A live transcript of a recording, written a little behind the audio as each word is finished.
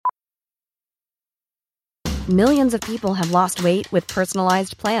Millions of people have lost weight with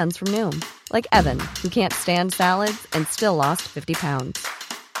personalized plans from Noom. Like Evan, who can't stand salads and still lost 50 pounds.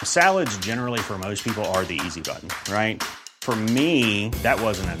 Salads generally for most people are the easy button, right? For me, that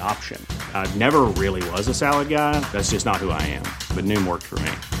wasn't an option. I never really was a salad guy. That's just not who I am. But Noom worked for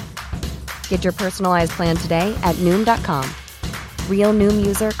me. Get your personalized plan today at Noom.com. Real Noom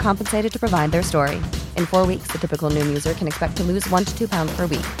user compensated to provide their story. In 4 weeks, the typical Noom user can expect to lose 1 to 2 pounds per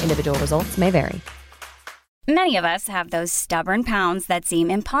week. Individual results may vary. Many of us have those stubborn pounds that seem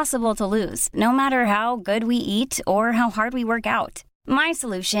impossible to lose, no matter how good we eat or how hard we work out. My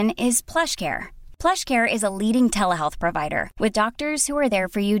solution is PlushCare. PlushCare is a leading telehealth provider with doctors who are there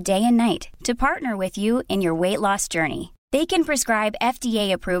for you day and night to partner with you in your weight loss journey. They can prescribe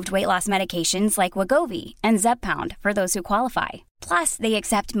FDA-approved weight loss medications like Wegovy and Zepbound for those who qualify. Plus, they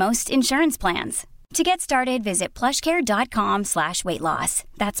accept most insurance plans. To get started, visit plushcare.com/weightloss.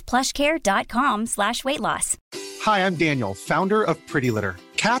 That's plushcare.com/weightloss. Hi, I'm Daniel, founder of Pretty Litter.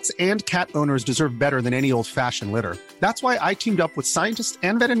 Cats and cat owners deserve better than any old-fashioned litter. That's why I teamed up with scientists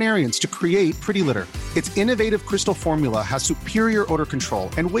and veterinarians to create Pretty Litter. Its innovative crystal formula has superior odor control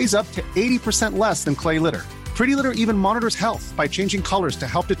and weighs up to 80% less than clay litter. Pretty Litter even monitors health by changing colors to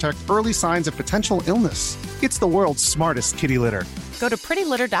help detect early signs of potential illness. It's the world's smartest kitty litter. Go to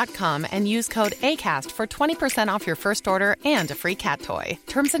prettylitter.com and use code ACAST for 20% off your first order and a free cat toy.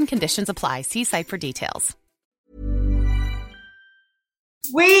 Terms and conditions apply. See site for details.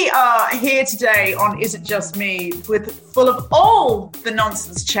 We are here today on Is It Just Me, with full of all the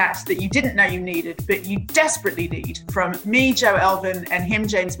nonsense chat that you didn't know you needed, but you desperately need, from me, Joe Elvin, and him,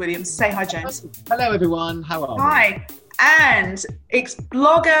 James Williams. Say hi, James. Hello, everyone. How are you? Hi. And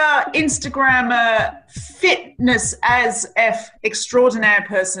blogger, Instagrammer, fitness as F extraordinaire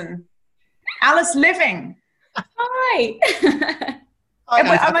person, Alice Living. Hi.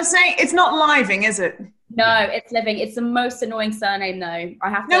 Am I saying it's not Living, is it? No, it's Living. It's the most annoying surname, though.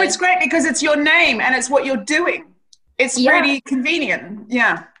 No, it's great because it's your name and it's what you're doing. It's really convenient.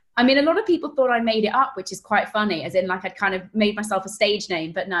 Yeah. I mean, a lot of people thought I made it up, which is quite funny, as in like I'd kind of made myself a stage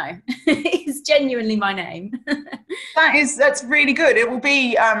name, but no, it's genuinely my name. That's really good. It will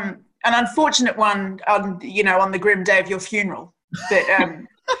be an unfortunate one on the grim day of your funeral. But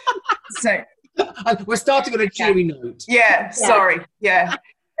so we're starting on a cheery note. Yeah, sorry. Yeah.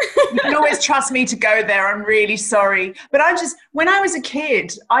 You can always trust me to go there. I'm really sorry. But when I was a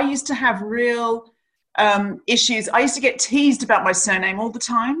kid, I used to have real issues. I used to get teased about my surname all the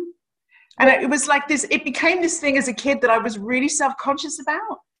time. And it was like this, it became this thing as a kid that I was really self-conscious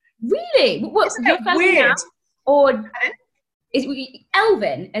about. Really? Isn't it weird? Or is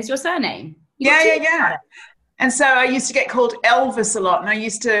Elvin as your surname? Yeah. And so I used to get called Elvis a lot. And I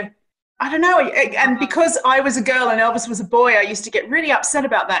don't know. And because I was a girl and Elvis was a boy, I used to get really upset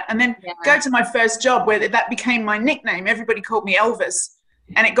about that. And then go to my first job where that became my nickname. Everybody called me Elvis.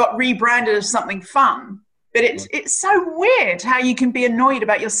 And it got rebranded as something fun. But it's so weird how you can be annoyed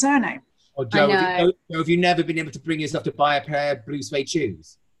about your surname. Oh, Joe, have you never been able to bring yourself to buy a pair of blue suede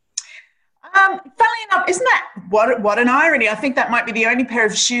shoes? Funnily enough, isn't that what an irony? I think that might be the only pair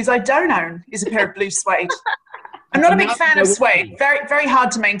of shoes I don't own is a pair of blue suede. I'm not a big fan of suede. Very, very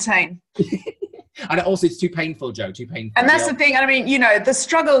hard to maintain. And also, it's too painful, Joe. Too painful. And that's the thing. I mean, the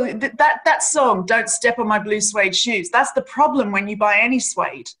struggle. That song, "Don't Step on My Blue Suede Shoes." That's the problem when you buy any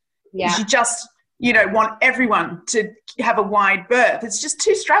suede. Yeah. You just, want everyone to have a wide berth. It's just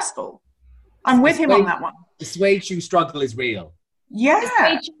too stressful. I'm with him on that one. The suede shoe struggle is real. Yeah. The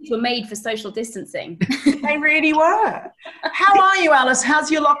suede shoes were made for social distancing. They really were. How are you, Alice?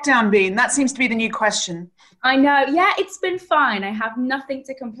 How's your lockdown been? That seems to be the new question. I know. Yeah, it's been fine. I have nothing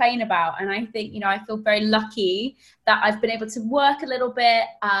to complain about. And I think, I feel very lucky that I've been able to work a little bit,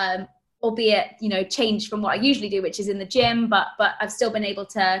 albeit, change from what I usually do, which is in the gym, but I've still been able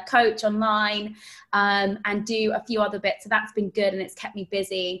to coach online and do a few other bits. So that's been good and it's kept me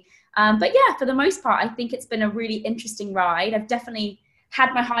busy. But yeah, for the most part, I think it's been a really interesting ride. I've definitely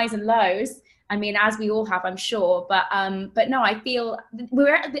had my highs and lows. I mean, as we all have, I'm sure. But no, I feel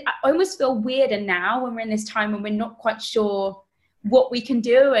I almost feel weirder now when we're in this time when we're not quite sure what we can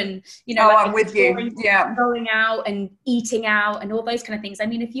do. And, I'm with you. Yeah. Going out and eating out and all those kind of things. I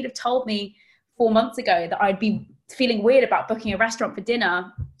mean, if you'd have told me 4 months ago that I'd be feeling weird about booking a restaurant for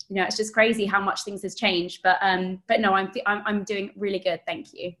dinner, it's just crazy how much things has changed. But no, I'm doing really good.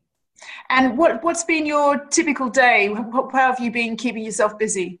 Thank you. And what's been your typical day? How have you been keeping yourself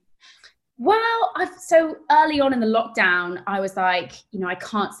busy? Well, so early on in the lockdown, I was like, I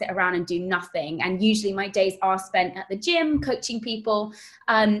can't sit around and do nothing. And usually my days are spent at the gym, coaching people.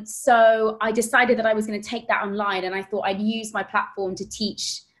 So I decided that I was going to take that online, and I thought I'd use my platform to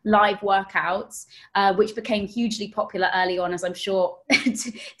teach live workouts, which became hugely popular early on, as I'm sure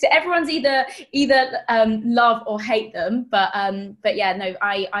to everyone's either love or hate them. But yeah, no,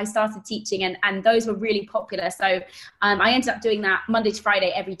 I started teaching and those were really popular. So I ended up doing that Monday to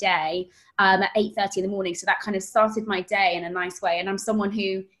Friday every day at 8:30 in the morning. So that kind of started my day in a nice way. And I'm someone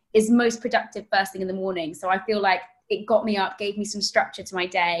who is most productive first thing in the morning. So I feel like it got me up, gave me some structure to my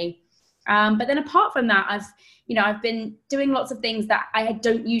day. But then apart from that, I've been doing lots of things that I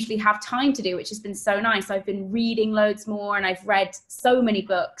don't usually have time to do, which has been so nice. I've been reading loads more, and I've read so many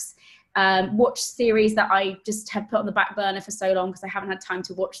books, watched series that I just have put on the back burner for so long because I haven't had time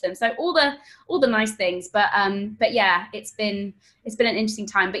to watch them. So all the nice things, but yeah, it's been an interesting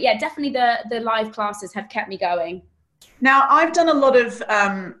time. But yeah, definitely the live classes have kept me going. Now, I've done a lot of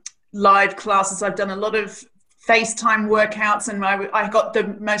live classes. I've done a lot of FaceTime workouts, and I got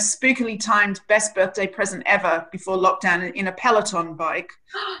the most spookily timed best birthday present ever before lockdown in a Peloton bike.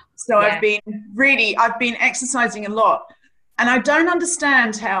 So yeah. I've been exercising a lot, and I don't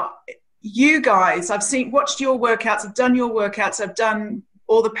understand how you guys, watched your workouts, I've done your workouts, I've done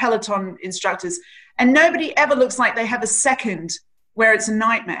all the Peloton instructors, and nobody ever looks like they have a second where it's a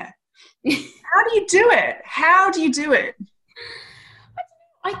nightmare. How do you do it? How do you do it?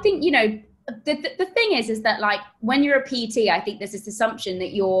 I think, the thing is that like when you're a PT, I think there's this assumption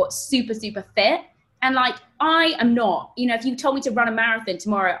that you're super, super fit. And like, I am not, if you told me to run a marathon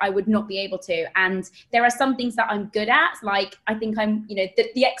tomorrow, I would not be able to. And there are some things that I'm good at. Like, I think I'm,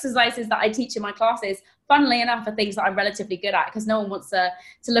 the exercises that I teach in my classes, funnily enough, are things that I'm relatively good at because no one wants to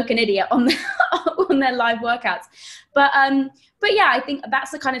look an idiot on their live workouts. But yeah, I think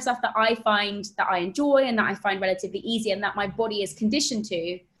that's the kind of stuff that I find that I enjoy and that I find relatively easy and that my body is conditioned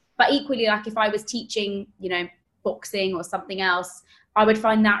to. But equally, like if I was teaching, boxing or something else, I would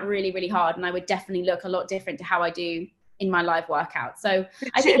find that really, really hard. And I would definitely look a lot different to how I do in my live workout. So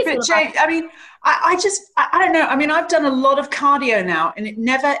I think it's Jane, I don't know. I mean, I've done a lot of cardio now and it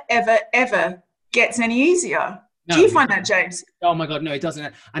never, ever, ever gets any easier. No, do you find that, James? Oh my God, no, it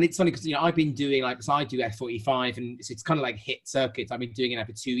doesn't. And it's funny because, I've been doing so I do F45 and it's kind of like HIIT circuits. I've been doing it now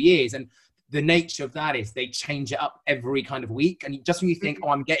for 2 years. And the nature of that is they change it up every kind of week. And just when you think,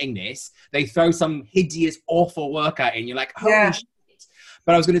 I'm getting this, they throw some hideous, awful workout in. You're like, holy shit.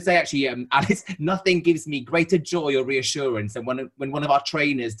 But I was going to say, actually, Alice, nothing gives me greater joy or reassurance than when one of our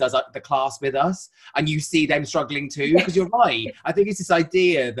trainers does the class with us and you see them struggling too. Because you're right. I think it's this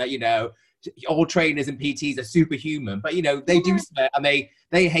idea that, all trainers and PTs are superhuman. But, they do sweat and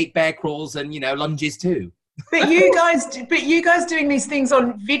they hate bear crawls and, lunges too. But you guys doing these things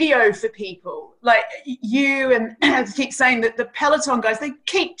on video for people, like you and I keep saying that the Peloton guys, they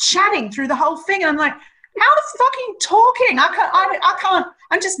keep chatting through the whole thing. And I'm like, how the fucking talking? I can't,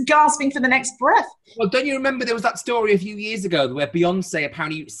 I'm just gasping for the next breath. Well, don't you remember there was that story a few years ago where Beyonce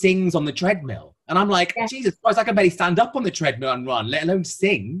apparently sings on the treadmill? And I'm like, Jesus Christ, I can barely stand up on the treadmill and run, let alone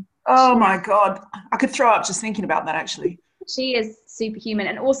sing. Oh my God. I could throw up just thinking about that, actually. She is superhuman.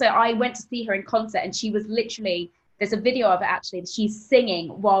 And also I went to see her in concert and she was literally, there's a video of it actually, she's singing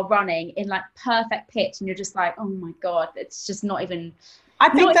while running in like perfect pitch. And you're just like, oh my God, it's just not even... I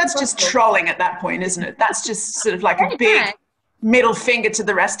think that's just trolling at that point, isn't it? That's just sort of like a big middle finger to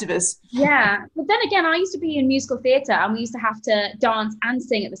the rest of us. Yeah. But then again, I used to be in musical theatre and we used to have to dance and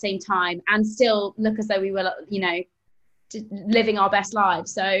sing at the same time and still look as though we were, living our best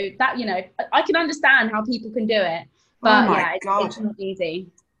lives. So that, I can understand how people can do it. But it's not easy.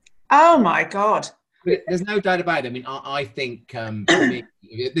 Oh my God. But there's no doubt about it. I mean, I think for me,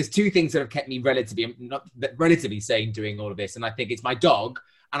 there's two things that have kept me relatively sane doing all of this. And I think it's my dog.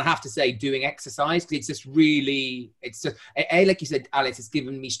 And I have to say doing exercise, because it's just, like you said, Alex, it's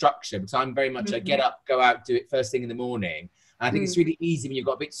given me structure because I'm very much a get up, go out, do it first thing in the morning. And I think it's really easy when you've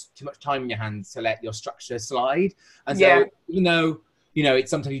got a bit too much time in your hands to let your structure slide. And so even though,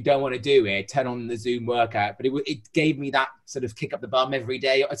 it's sometimes you don't want to do it, turn on the Zoom workout, but it gave me that sort of kick up the bum every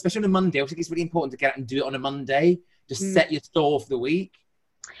day, especially on a Monday. I think it's really important to get out and do it on a Monday. Just set your stall for the week.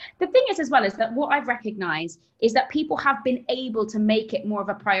 The thing is as well is that what I've recognized is that people have been able to make it more of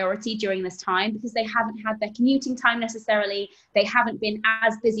a priority during this time because they haven't had their commuting time necessarily. They haven't been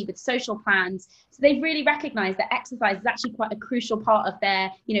as busy with social plans. So they've really recognized that exercise is actually quite a crucial part of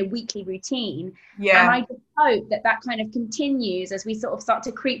their, weekly routine. Yeah. And I just hope that kind of continues as we sort of start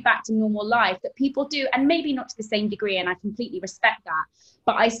to creep back to normal life, that people do, and maybe not to the same degree, and I completely respect that.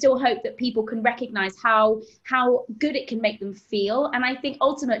 But I still hope that people can recognize how good it can make them feel. And I think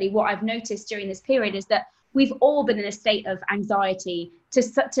ultimately what I've noticed during this period is that we've all been in a state of anxiety to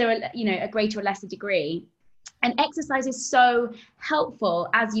a greater or lesser degree. And exercise is so helpful,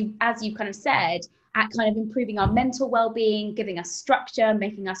 as you kind of said, at kind of improving our mental well-being, giving us structure,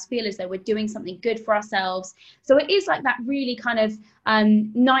 making us feel as though we're doing something good for ourselves. So it is like that really kind of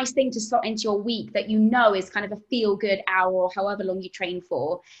nice thing to slot into your week that you know is kind of a feel-good hour or however long you train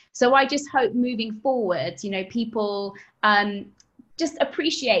for. So I just hope moving forward, you know, people just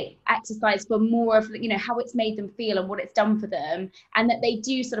appreciate exercise for more of, you know, how it's made them feel and what it's done for them, and that they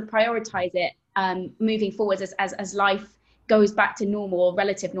do sort of prioritize it moving forward as life goes back to normal or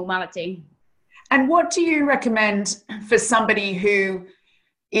relative normality. And what do you recommend for somebody who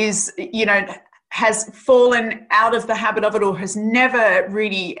is, you know, has fallen out of the habit of it or has never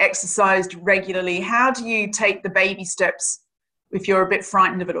really exercised regularly? How do you take the baby steps if you're a bit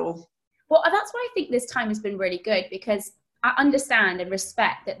frightened of it all? Well, that's why I think this time has been really good, because I understand and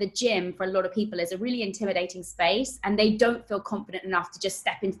respect that the gym for a lot of people is a really intimidating space, and they don't feel confident enough to just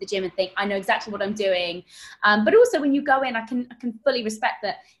step into the gym and think, I know exactly what I'm doing. But also when you go in, I can fully respect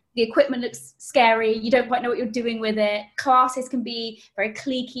that the equipment looks scary. You don't quite know what you're doing with it. Classes can be very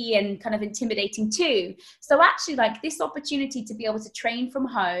cliquey and kind of intimidating too. So actually, like, this opportunity to be able to train from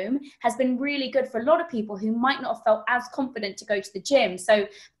home has been really good for a lot of people who might not have felt as confident to go to the gym. So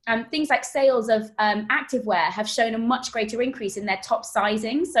things like sales of activewear have shown a much greater increase in their top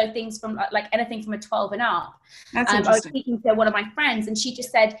sizing. So things from like anything from a 12 and up. That's I was interesting. speaking to one of my friends, and she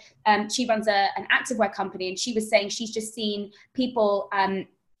just said she runs an activewear company, and she was saying she's just seen people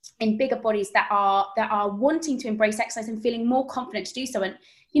in bigger bodies that are wanting to embrace exercise and feeling more confident to do so. And,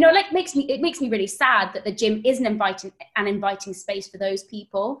 you know, like it makes me really sad that the gym isn't inviting space for those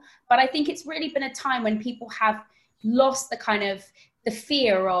people. But I think it's really been a time when people have lost the kind of the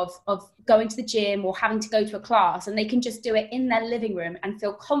fear of going to the gym or having to go to a class, and they can just do it in their living room and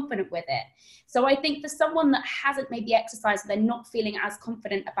feel confident with it. So I think for someone that hasn't maybe exercised, they're not feeling as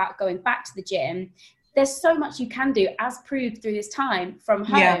confident about going back to the gym, there's so much you can do, as proved through this time, from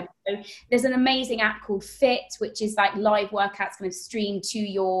home. Yeah. So there's an amazing app called Fit, which is like live workouts kind of streamed to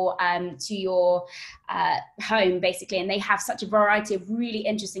your home, basically. And they have such a variety of really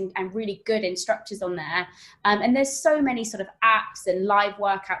interesting and really good instructors on there. And there's so many sort of apps and live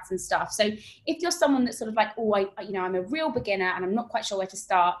workouts and stuff. So if you're someone that's sort of like, I'm a real beginner and I'm not quite sure where to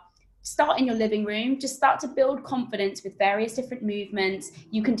start in your living room. Just start to build confidence with various different movements.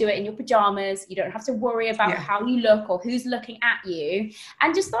 You can do it in your pajamas. You don't have to worry about how you look or who's looking at you,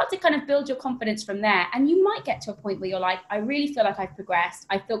 and just start to kind of build your confidence from there. And you might get to a point where you're like, I really feel like I've progressed.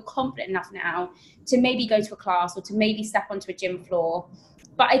 I feel confident enough now to maybe go to a class or to maybe step onto a gym floor.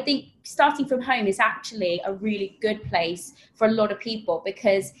 But I think starting from home is actually a really good place for a lot of people,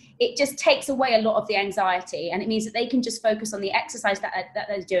 because it just takes away a lot of the anxiety, and it means that they can just focus on the exercise that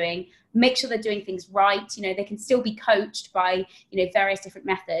they're doing, make sure they're doing things right. You know, they can still be coached by, you know, various different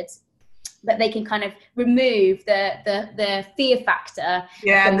methods, but they can kind of remove the fear factor.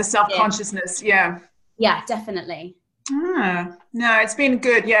 Yeah, and the self-consciousness. Yeah, definitely. No, it's been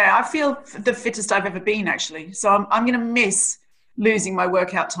good. Yeah, I feel the fittest I've ever been, actually. So I'm going to miss losing my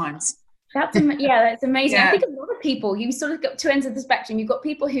workout times. That's amazing. Yeah. I think a lot of people, you sort of got two ends of the spectrum. You've got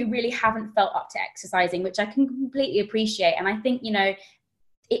people who really haven't felt up to exercising, which I can completely appreciate. And I think, you know,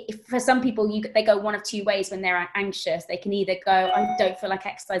 for some people, they go one of two ways when they're anxious. They can either go, I don't feel like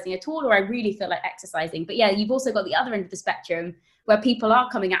exercising at all, or I really feel like exercising. But yeah, you've also got the other end of the spectrum where people are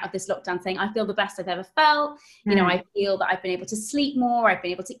coming out of this lockdown saying, I feel the best I've ever felt. You know, I feel that I've been able to sleep more. I've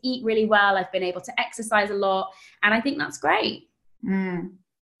been able to eat really well. I've been able to exercise a lot. And I think that's great.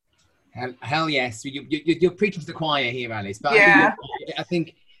 Hell yes. You're preaching to the choir here, Alice. But yeah. I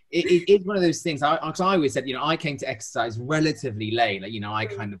think it's one of those things. I always said, you know, I came to exercise relatively late. Like, you know, I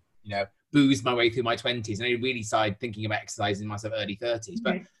kind of, you know, boozed my way through my 20s, and I really started thinking about exercise in my sort of early 30s.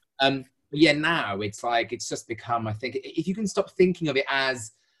 But yeah, now it's like, it's just become, I think, if you can stop thinking of it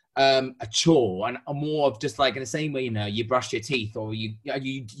as a chore and more of just like in the same way, you know, you brush your teeth or you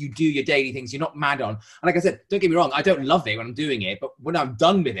do your daily things you're not mad on. And like I said, don't get me wrong, I don't love it when I'm doing it, but when I'm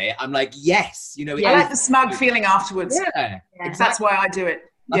done with it, I'm like, yes, you know. I like the smug feeling afterwards. Yeah. Exactly. That's why I do it.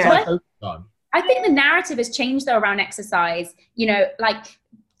 That's what I focus on. I think the narrative has changed though around exercise. You know, like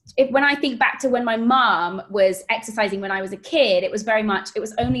when I think back to when my mom was exercising when I was a kid, it was very much, it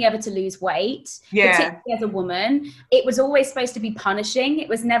was only ever to lose weight, particularly as a woman. It was always supposed to be punishing. It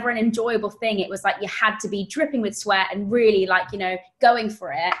was never an enjoyable thing. It was like you had to be dripping with sweat and really like, you know, going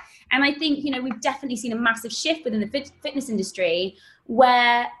for it. And I think, you know, we've definitely seen a massive shift within the fitness industry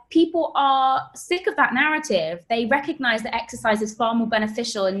where people are sick of that narrative. They recognize that exercise is far more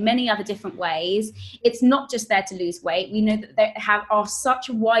beneficial in many other different ways. It's not just there to lose weight. We know that there are such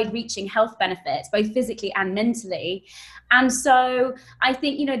wide-reaching health benefits, both physically and mentally. And so I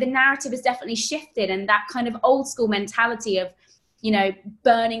think, you know, the narrative has definitely shifted, and that kind of old school mentality of you know,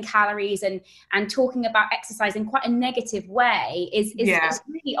 burning calories and talking about exercise in quite a negative way is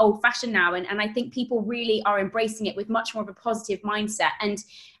really old fashioned now. And I think people really are embracing it with much more of a positive mindset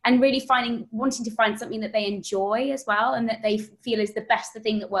and really wanting to find something that they enjoy as well, and that they feel is the best, the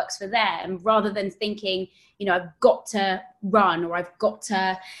thing that works for them, rather than thinking, you know, I've got to run or I've got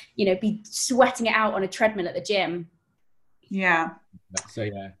to, you know, be sweating it out on a treadmill at the gym. Yeah. So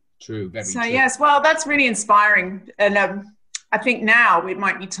yeah, true. Very so true. Yes, well, that's really inspiring. And I think now it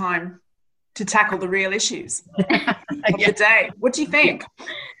might be time to tackle the real issues of the day. What do you think?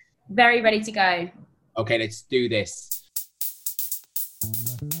 Very ready to go. Okay, let's do this.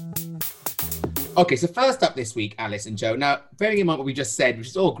 Okay, so first up this week, Alice and Joe. Now, bearing in mind what we just said, which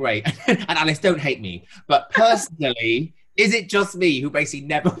is all great, and Alice, don't hate me, but personally, is it just me who basically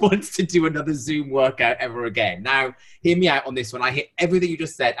never wants to do another Zoom workout ever again? Now, hear me out on this one. I hit everything you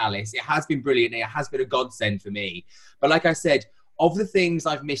just said, Alice. It has been brilliant. It has been a godsend for me. But like I said, of the things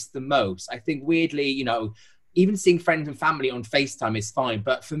I've missed the most, I think weirdly, you know, even seeing friends and family on FaceTime is fine.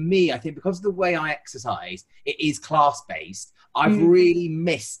 But for me, I think because of the way I exercise, it is class-based. I've really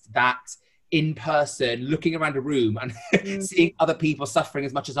missed that in person, looking around a room and seeing other people suffering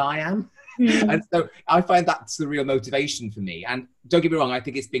as much as I am. And so I find that's the real motivation for me. And don't get me wrong, I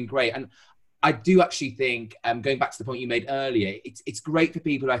think it's been great. And I do actually think, going back to the point you made earlier, it's great for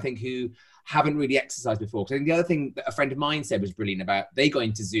people, I think, who haven't really exercised before. Because I think the other thing that a friend of mine said was brilliant about, they got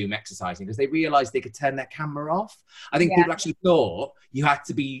into Zoom exercising because they realized they could turn their camera off. I think people actually thought you had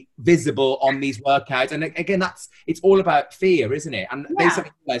to be visible on these workouts. And again, it's all about fear, isn't it? And they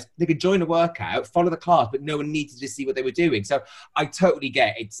suddenly realized they could join a workout, follow the class, but no one needed to see what they were doing. So I totally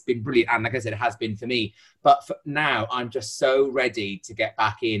get it. It's been brilliant. And like I said, it has been for me. But for now, I'm just so ready to get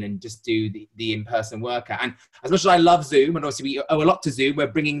back in and just do the in-person workout. And as much as I love Zoom, and obviously we owe a lot to Zoom, we're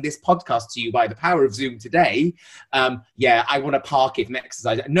bringing this podcast to you by the power of Zoom today. I want to park it from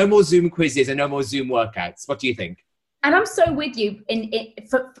exercise. No more Zoom quizzes and no more Zoom workouts. What do you think? And I'm so with you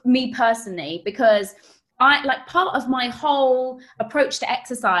for me personally, because part of my whole approach to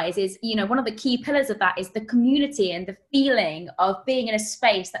exercise is, you know, one of the key pillars of that is the community and the feeling of being in a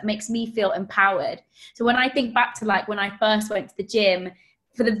space that makes me feel empowered. So when I think back to when I first went to the gym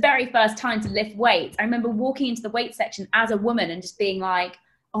for the very first time to lift weights, I remember walking into the weight section as a woman and just being like,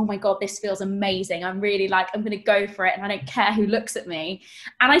 oh my God, this feels amazing. I'm really I'm going to go for it. And I don't care who looks at me.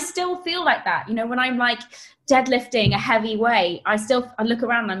 And I still feel like that, you know, when I'm deadlifting a heavy weight, I look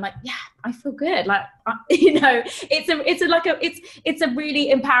around and I'm like, yeah, I feel good. You know, it's a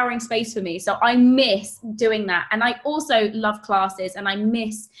really empowering space for me. So I miss doing that. And I also love classes, and I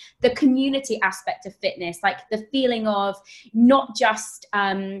miss the community aspect of fitness, the feeling of not just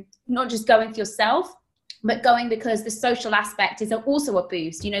going for yourself, but going because the social aspect is also a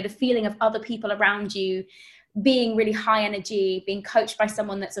boost. You know, the feeling of other people around you being really high energy, being coached by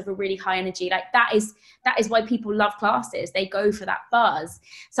someone that's of a really high energy, that is why people love classes. They go for that buzz.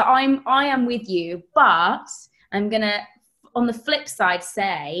 So I am with you, but I'm gonna, on the flip side,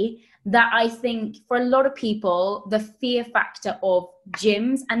 say that I think for a lot of people, the fear factor of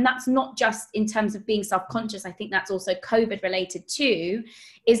gyms, and that's not just in terms of being self-conscious, I think that's also COVID related too,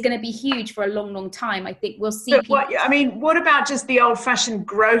 is going to be huge for a long, long time. I think we'll see. What about just the old-fashioned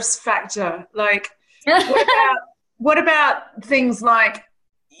gross factor? What about things like,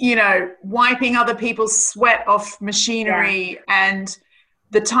 you know, wiping other people's sweat off machinery? And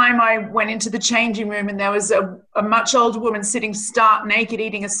the time I went into the changing room and there was a much older woman sitting stark naked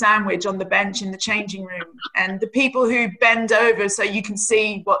eating a sandwich on the bench in the changing room, and the people who bend over so you can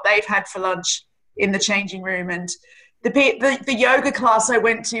see what they've had for lunch in the changing room, and the yoga class I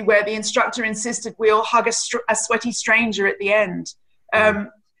went to where the instructor insisted we all hug a sweaty stranger at the end.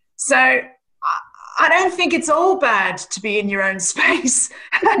 So I don't think it's all bad to be in your own space.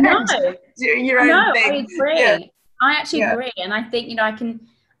 No, doing your own thing. I agree. Yeah. I actually agree. And I think, you know, I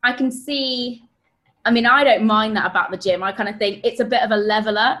can see, I mean, I don't mind that about the gym. I kind of think it's a bit of a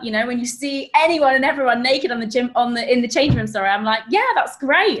leveler, you know, when you see anyone and everyone naked on the gym, in the change room, I'm like, yeah, that's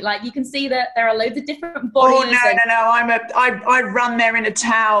great. You can see that there are loads of different bodies. I run there in a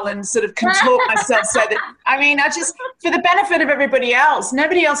towel and sort of contort myself so that, I mean, I just, for the benefit of everybody else,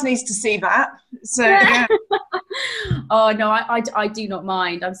 nobody else needs to see that. So, yeah. Oh, no, I do not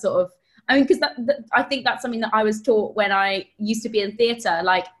mind. I'm sort of, I mean, because I think that's something that I was taught when I used to be in theatre.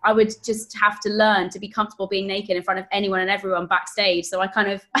 I would just have to learn to be comfortable being naked in front of anyone and everyone backstage. So I kind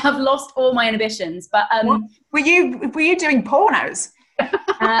of have lost all my inhibitions. But were you doing pornos?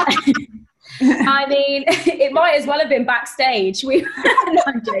 I mean, it might as well have been backstage. No,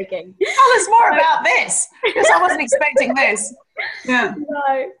 I'm joking. Tell us more about this, because I wasn't expecting this. Yeah.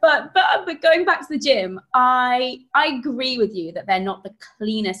 No, but going back to the gym, I agree with you that they're not the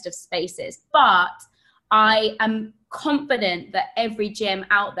cleanest of spaces, but I am confident that every gym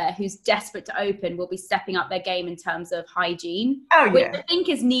out there who's desperate to open will be stepping up their game in terms of hygiene, which I think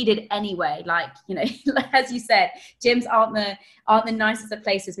is needed anyway. Like, you know, as you said, gyms aren't the nicest of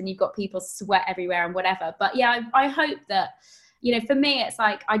places when you've got people sweat everywhere and whatever. But yeah, I hope that, you know, for me, it's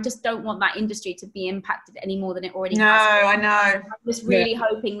like, I just don't want that industry to be impacted any more than it already has. No, I know. I'm just really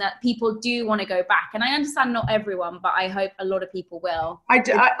hoping that people do want to go back. And I understand not everyone, but I hope a lot of people will. I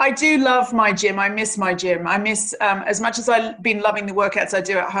do love my gym. I miss my gym. I miss, as much as I've been loving the workouts I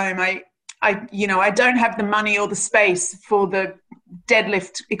do at home, I don't have the money or the space for the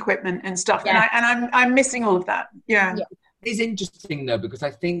deadlift equipment and stuff. Yeah. And I'm missing all of that. Yeah. It's interesting though, because I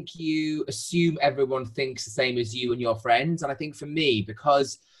think you assume everyone thinks the same as you and your friends. And I think for me,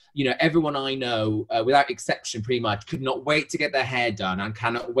 because, you know, everyone I know, without exception, pretty much could not wait to get their hair done and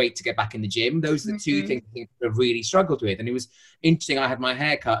cannot wait to get back in the gym. Those are the two things I think I've really struggled with. And it was interesting. I had my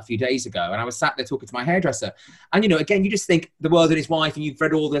hair cut a few days ago and I was sat there talking to my hairdresser. And, you know, again, you just think the world and his wife, and you've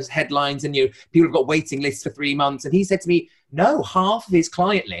read all those headlines and people have got waiting lists for 3 months. And he said to me, no, half of his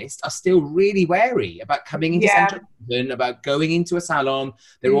client list are still really wary about coming into Central London, about going into a salon.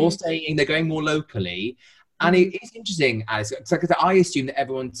 They're all saying they're going more locally. And it's interesting, Alice, because I assume that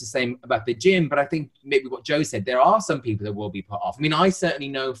everyone's the same about the gym, but I think maybe what Joe said, there are some people that will be put off. I mean, I certainly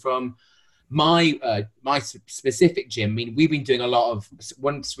know from my specific gym, I mean, we've been doing a lot of,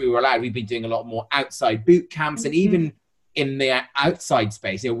 once we were allowed, we've been doing a lot more outside boot camps, and even in the outside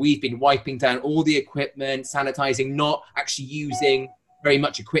space, you know, we've been wiping down all the equipment, sanitizing, not actually using very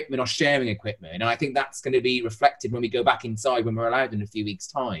much equipment or sharing equipment. And I think that's going to be reflected when we go back inside when we're allowed in a few weeks'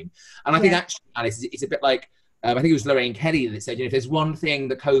 time. And I think actually, Alice, it's a bit like, I think it was Lorraine Kelly that said, you know, if there's one thing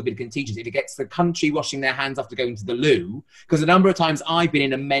that COVID can teach us, if it gets the country washing their hands after going to the loo, because a number of times I've been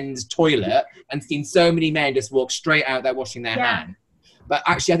in a men's toilet and seen so many men just walk straight out there washing their hands. But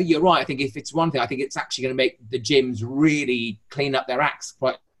actually, I think you're right. I think if it's one thing, I think it's actually going to make the gyms really clean up their acts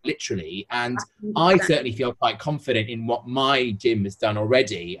quite literally. And I certainly feel quite confident in what my gym has done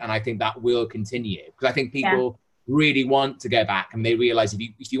already. And I think that will continue, because I think people really want to go back, and they realize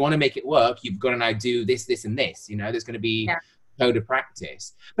if you want to make it work, you've got to now do this, this, and this. You know, there's going to be a load of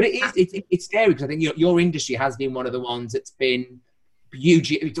practice. But it's scary, because I think your industry has been one of the ones that's been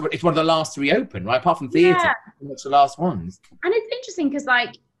huge. It's one of the last to reopen, right? Apart from theatre, it's the last ones. And it's interesting because,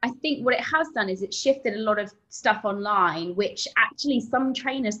 like, I think what it has done is it's shifted a lot of stuff online, which actually some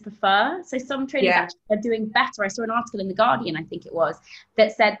trainers prefer. So some trainers actually are doing better. I saw an article in The Guardian, I think it was,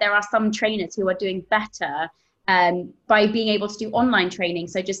 that said there are some trainers who are doing better by being able to do online training.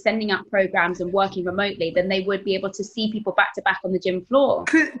 So just sending out programs and working remotely, than they would be able to see people back to back on the gym floor.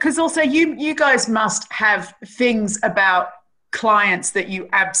 Because also you guys must have things about clients that you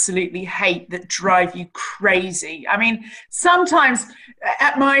absolutely hate that drive you crazy. I mean, sometimes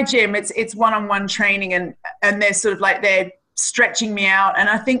at my gym it's one-on-one training and they're sort of like they're stretching me out, and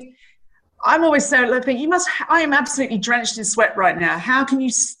I think I'm always so like, I am absolutely drenched in sweat right now. How can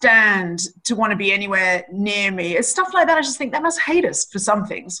you stand to want to be anywhere near me? It's stuff like that. I just think they must hate us for some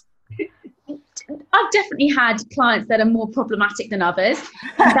things. I've definitely had clients that are more problematic than others.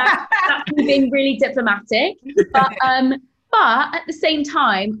 That's being really diplomatic. But at the same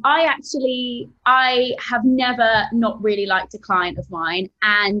time, I have never not really liked a client of mine.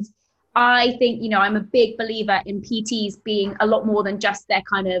 And I think, you know, I'm a big believer in PTs being a lot more than just their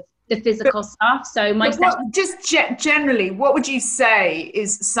kind of the physical stuff. So generally, what would you say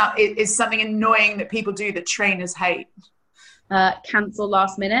is something annoying that people do that trainers hate? Cancel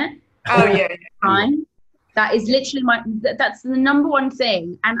last minute. Oh yeah. Time. That is literally that's the number one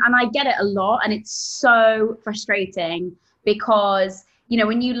thing. And I get it a lot, and it's so frustrating. Because, you know,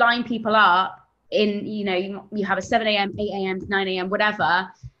 when you line people up in, you know, you have a 7 a.m., 8 a.m., 9 a.m., whatever,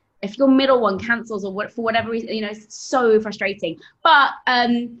 if your middle one cancels or for whatever reason, you know, it's so frustrating. But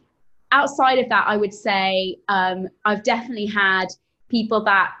outside of that, I would say I've definitely had people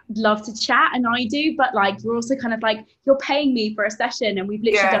that love to chat, and I do, but like, you're also kind of like, you're paying me for a session and we've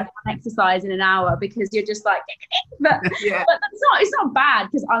literally done one exercise in an hour, because you're just like, but it's not bad,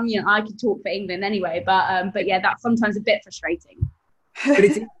 because I could talk for England anyway, but yeah, that's sometimes a bit frustrating. But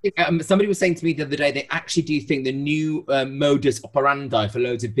it's, somebody was saying to me the other day, they actually do think the new modus operandi for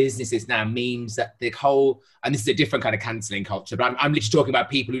loads of businesses now means that the whole, and this is a different kind of cancelling culture, but I'm literally talking about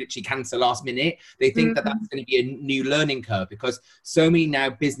people who literally cancel last minute. They think that that's going to be a new learning curve, because so many now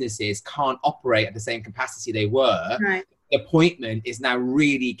businesses can't operate at the same capacity they were. Right. The appointment is now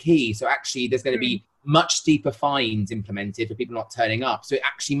really key. So actually there's going to be much steeper fines implemented for people not turning up. So it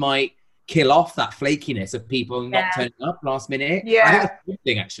actually might kill off that flakiness of people not turning up last minute. Yeah. I think that's a good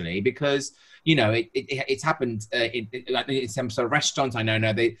thing, actually, because, you know, it's happened in some sort of restaurants I know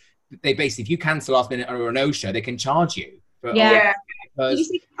now. They basically, if you cancel last minute or a no-show, they can charge you. Did you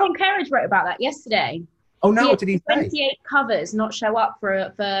see Tom Kerridge wrote about that yesterday? Oh no! What did he say? 28 covers not show up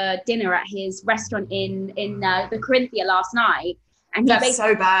for dinner at his restaurant in the Corinthia last night, and that's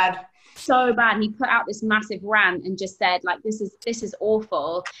so bad. So bad. He put out this massive rant and just said, like, this is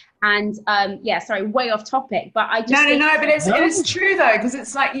awful. And sorry, way off topic, but I just no, but it's true though, because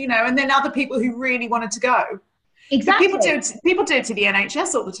it's like, you know, and then other people who really wanted to go. Exactly. People do it to the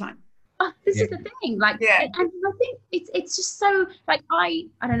NHS all the time. Oh, this is the thing, like, and I think it's just so, like, I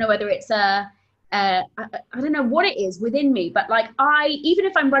don't know whether it's I don't know what it is within me, but like, even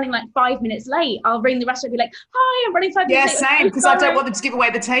if I'm running like 5 minutes late, I'll ring the restaurant and be like, hi, I'm running 5 minutes late. Yeah, same, because I don't want them to give away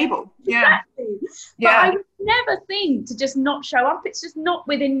the table. Yeah. Exactly. But I would never think to just not show up. It's just not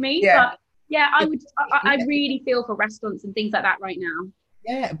within me. Yeah. But I really feel for restaurants and things like that right now.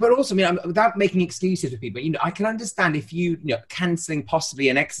 Yeah, but also, I mean, without making excuses for people, you know, I can understand if you know, cancelling possibly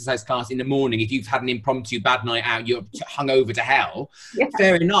an exercise class in the morning, if you've had an impromptu bad night out, you're hungover to hell. Yeah.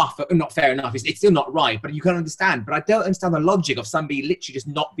 Fair enough. Not fair enough. It's still not right, but you can understand. But I don't understand the logic of somebody literally just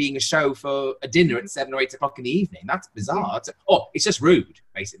not being a show for a dinner at 7 or 8 o'clock in the evening. That's bizarre. It's just rude,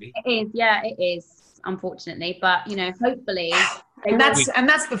 basically. It is. Yeah, it is. Unfortunately, but you know, hopefully, and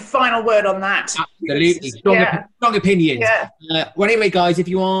that's the final word on that. Absolutely, strong opinions. Yeah. Well, anyway, guys, if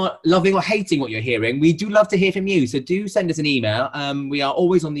you are loving or hating what you're hearing, we do love to hear from you. So do send us an email. We are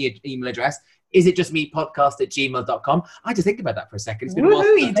always on the email address. Is it just me podcast@gmail.com? I had to think about that for a second. It's been a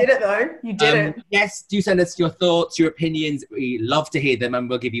while. You did it though. You did it. Yes, do send us your thoughts, your opinions. We love to hear them, and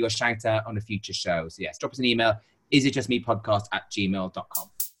we'll give you a shout out on a future show. So yes, drop us an email. Is it just me podcast@gmail.com?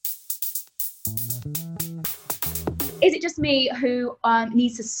 Is it just me who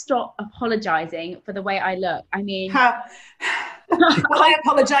needs to stop apologising for the way I look? I mean... Well, I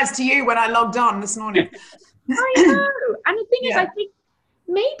apologised to you when I logged on this morning. I know. And the thing is, I think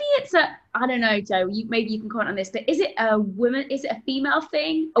maybe it's I don't know, Joe, maybe you can comment on this, but is it a woman, is it a female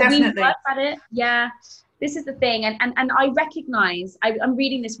thing? Are we work at it? Yeah. This is the thing. And I recognise, I'm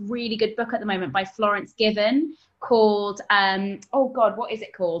reading this really good book at the moment by Florence Given, called oh god, what is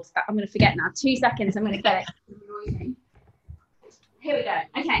it called? I'm going to forget now. 2 seconds, I'm going to get it. Here we go.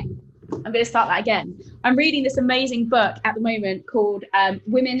 Okay, I'm going to start that again. I'm reading this amazing book at the moment called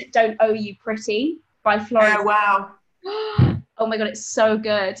Women Don't Owe You Pretty by Florence. Oh wow. Oh my god, it's so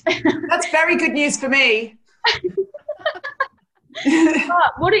good. That's very good news for me.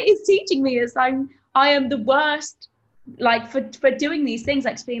 But what it is teaching me is I am the worst, like, for doing these things,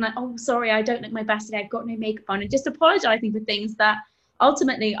 like being like, oh, sorry, I don't look my best today, I've got no makeup on, and just apologizing for things that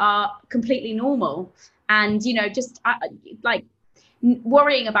ultimately are completely normal. And, you know, just like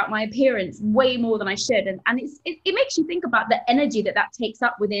worrying about my appearance way more than I should. And it makes you think about the energy that takes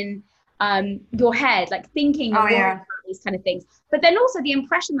up within your head, like thinking about these kind of things. But then also the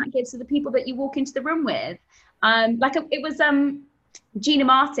impression that gives to the people that you walk into the room with. It was Gina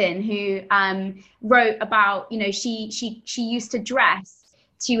Martin who wrote about, you know, she used to dress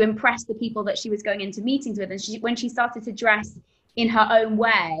to impress the people that she was going into meetings with, and when she started to dress in her own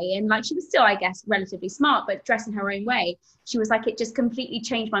way, and like she was still, I guess, relatively smart, but dress in her own way, she was like, it just completely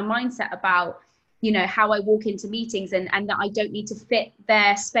changed my mindset about, you know, how I walk into meetings, and that I don't need to fit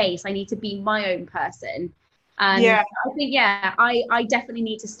their space, I need to be my own person. And I think I definitely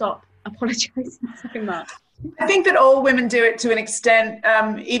need to stop apologizing so much. I think that all women do it to an extent.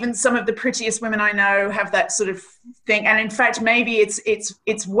 Even some of the prettiest women I know have that sort of thing. And in fact, maybe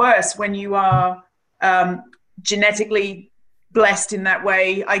it's worse when you are genetically blessed in that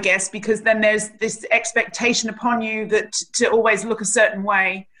way, I guess, because then there's this expectation upon you that to always look a certain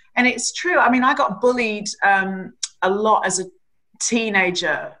way. And it's true. I mean, I got bullied a lot as a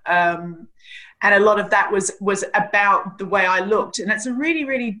teenager. And a lot of that was about the way I looked. And it's a really,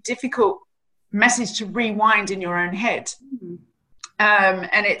 really difficult message to rewind in your own head. And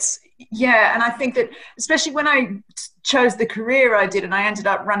and I think that especially when I chose the career I did and I ended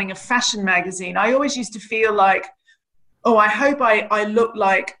up running a fashion magazine, I always used to feel like, oh, I hope I look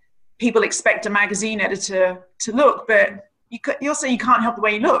like people expect a magazine editor to look, but you can't help the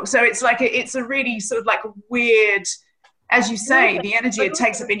way you look. So it's like it's a really sort of like a weird, as you say, the energy it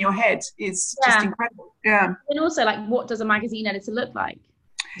takes up in your head is just incredible. Yeah. And also, like, what does a magazine editor look like?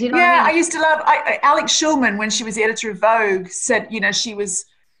 Do you know what I mean? I used to love Alex Shulman, when she was the editor of Vogue, said, you know, she was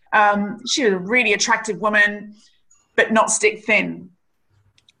a really attractive woman, but not stick thin.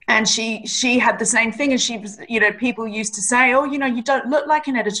 And she had the same thing, and she was, people used to say, oh, you don't look like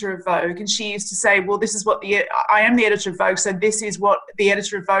an editor of Vogue. And she used to say, well, this is what I am the editor of Vogue, so this is what the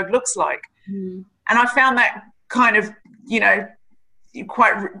editor of Vogue looks like. And I found that kind of,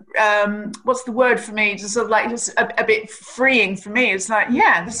 quite, what's the word for me? Just sort of like just a bit freeing for me. It's like,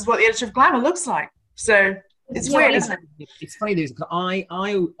 yeah, this is what the editor of Glamour looks like. So it's weird, isn't it? It's funny because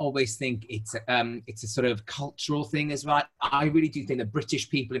I always think it's a sort of cultural thing as well. I really do think that British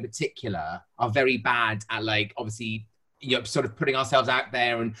people in particular are very bad at, like, obviously, sort of putting ourselves out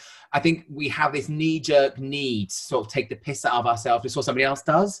there. And I think we have this knee-jerk need to sort of take the piss out of ourselves before somebody else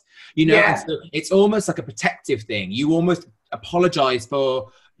does, Yeah. And so it's almost like a protective thing. You almost apologize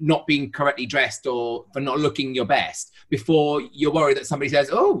for not being correctly dressed or for not looking your best before you're worried that somebody says,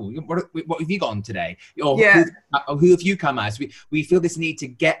 oh, what have you got on today? Or who have you come as? We feel this need to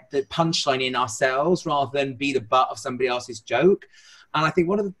get the punchline in ourselves rather than be the butt of somebody else's joke. And I think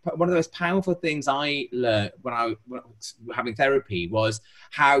one of the most powerful things I learned when I was having therapy was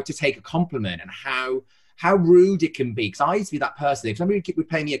how to take a compliment and how rude it can be. Because I used to be that person. If somebody would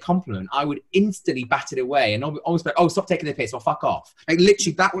pay me a compliment, I would instantly bat it away and almost be like, oh, stop taking the piss, or fuck off. Like,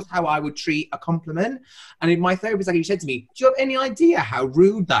 literally, that was how I would treat a compliment. And in my therapist, like, he said to me, do you have any idea how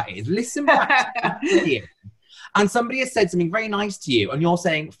rude that is? Listen back to you. And somebody has said something very nice to you, and you're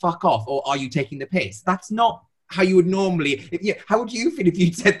saying, fuck off, or are you taking the piss? That's not how you would normally, how would you feel if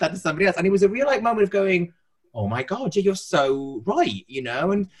you'd said that to somebody else? And it was a real moment of going, oh my God, you're so right,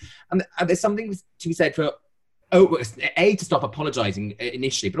 and there's something to be said for, to stop apologizing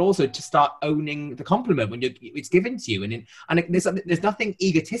initially, but also to start owning the compliment when it's given to you. And there's nothing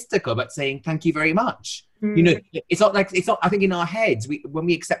egotistical about saying thank you very much. It's not, I think in our heads, when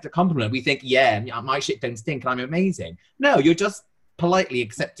we accept a compliment, we think, yeah, my shit don't stink and I'm amazing. No, you're just politely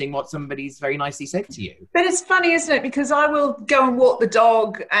accepting what somebody's very nicely said to you. But it's funny, isn't it? Because I will go and walk the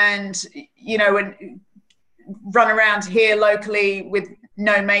dog and, and run around here locally with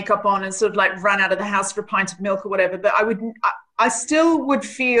no makeup on and sort of like run out of the house for a pint of milk or whatever. But I still would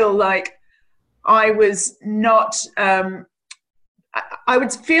feel like I was not, I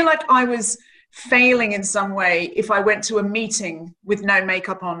would feel like I was failing in some way if I went to a meeting with no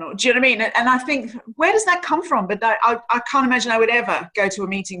makeup on. Or, do you know what I mean? And I think, where does that come from? But I can't imagine I would ever go to a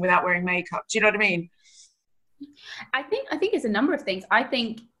meeting without wearing makeup. Do you know what I mean? I think it's a number of things. I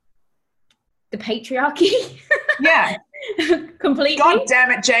think the patriarchy. Yeah. Completely. God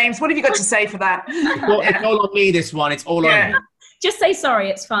damn it, James. What have you got to say for that? It's all on me, this one. It's all on me. Just say sorry,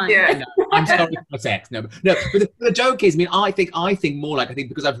 it's fine. Yeah. No, I'm sorry for sex. No, but the joke is, I think more like,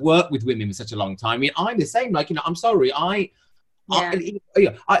 because I've worked with women for such a long time. I'm the same. Like, I'm sorry. I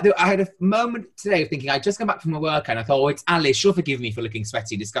had a moment today of thinking, I just come back from my work and I thought, it's Alice, she'll forgive me for looking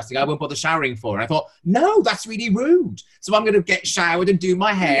sweaty, disgusting. I won't bother showering for her. And I thought, no, that's really rude. So I'm going to get showered and do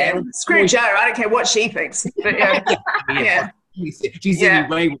my hair. Yeah. Screw Jo, I don't care what she thinks. But She's in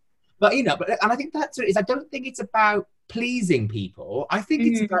way. But, and I think that's what it is. I don't think it's about pleasing people. I think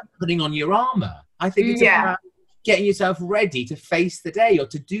it's about putting on your armor. I think it's about getting yourself ready to face the day or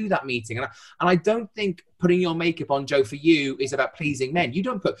to do that meeting. And I don't think putting your makeup on, Jo, for you is about pleasing men. You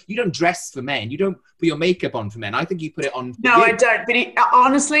don't dress for men. You don't put your makeup on for men. I think you put it on for you. I don't. But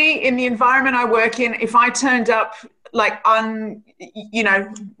honestly, in the environment I work in, if I turned up like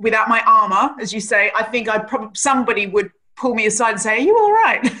without my armor, as you say, I think somebody would pull me aside and say, are you all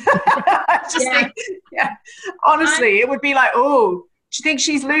right? Think, honestly, it would be like, oh, do you think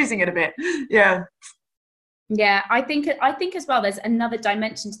she's losing it a bit? Yeah. Yeah, I think as well, there's another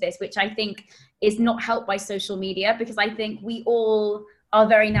dimension to this, which I think is not helped by social media, because I think we all are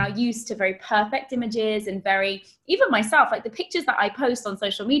very now used to very perfect images and even myself, like the pictures that I post on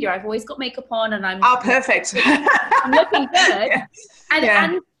social media, I've always got makeup on and I'm perfect. I'm looking good.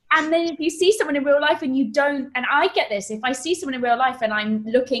 And then if you see someone in real life and you don't, and I get this, if I see someone in real life and I'm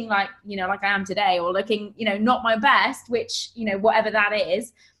looking like, like I am today, or looking, not my best, which, whatever that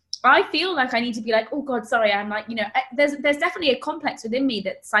is, I feel like I need to be like, oh God, sorry. I'm like, there's definitely a complex within me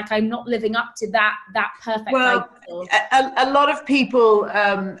that's like, I'm not living up to that perfect ideal. A lot of people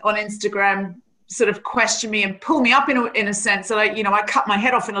on Instagram sort of question me and pull me up in a sense that I cut my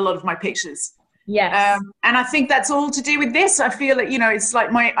head off in a lot of my pictures. Yes. And I think that's all to do with this. I feel that, it's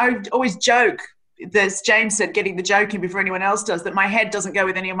like I always joke, as James said, getting the joke in before anyone else does, that my head doesn't go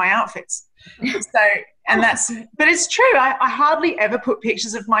with any of my outfits. But it's true. I hardly ever put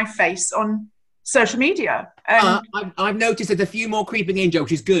pictures of my face on social media. And I've noticed there's a few more creeping in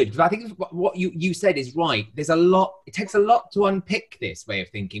jokes, which is good, because I think what you said is right. There's a lot. It takes a lot to unpick this way of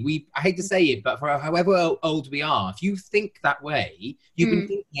thinking. I hate to say it, but for however old we are, if you think that way, you've been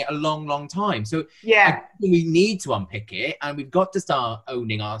thinking it a long, long time. So yeah, we need to unpick it, and we've got to start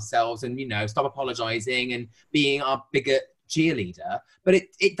owning ourselves, and stop apologizing and being our bigger cheerleader. But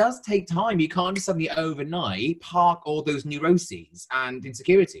it does take time. You can't just suddenly overnight park all those neuroses and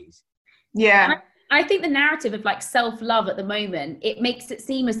insecurities. Yeah. I think the narrative of like self-love at the moment, it makes it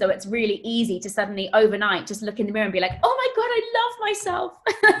seem as though it's really easy to suddenly overnight just look in the mirror and be like, oh my God, I love myself.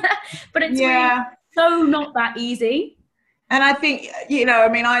 But it's really so not that easy. And I think,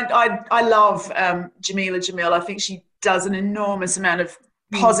 I love Jameela Jamil. I think she does an enormous amount of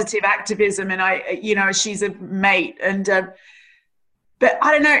positive activism, and she's a mate. And but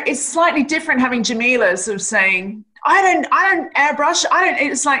I don't know, it's slightly different having Jameela sort of saying, I don't airbrush.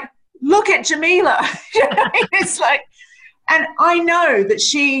 It's like, look at Jameela. It's like, and I know that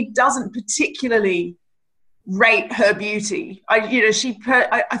she doesn't particularly rate her beauty. I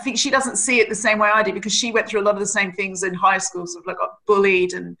think she doesn't see it the same way I do, because she went through a lot of the same things in high school, sort of like got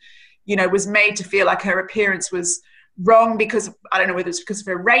bullied and, was made to feel like her appearance was wrong because, I don't know whether it's because of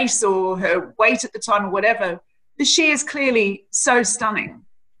her race or her weight at the time or whatever. But she is clearly so stunning.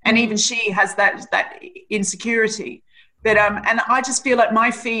 And even she has that insecurity. But and I just feel like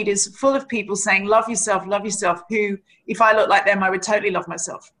my feed is full of people saying, love yourself, who, if I look like them, I would totally love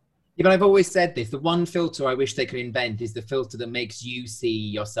myself. Yeah, but I've always said this, the one filter I wish they could invent is the filter that makes you see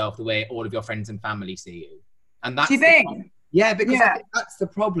yourself the way all of your friends and family see you. And that's, do you think? Yeah, because I think that's the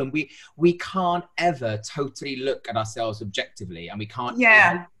problem. We can't ever totally look at ourselves objectively, and we can't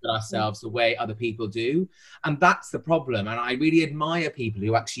ever look at ourselves the way other people do. And that's the problem. And I really admire people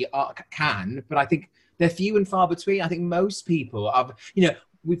who actually can, but I think they're few and far between. I think most people are,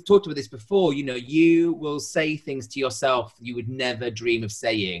 we've talked about this before, you will say things to yourself you would never dream of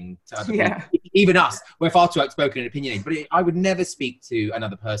saying to other people. Even us, we're far too outspoken and opinionated, but I would never speak to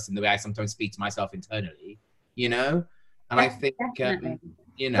another person the way I sometimes speak to myself internally, And I think,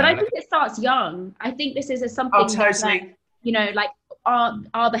 But I think it starts young. I think this is something totally. That, like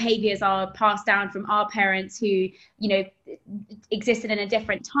our behaviors are passed down from our parents who, existed in a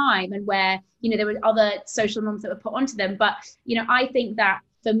different time, and where, there were other social norms that were put onto them. But, I think that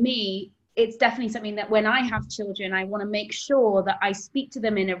for me, it's definitely something that when I have children, I want to make sure that I speak to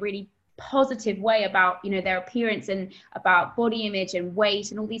them in a really positive way about, their appearance and about body image and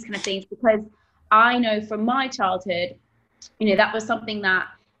weight and all these kind of things, because I know from my childhood, that was something that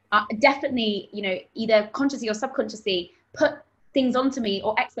definitely, either consciously or subconsciously put things onto me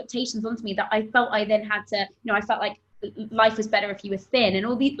or expectations onto me that I felt I then had to, I felt like life was better if you were thin, and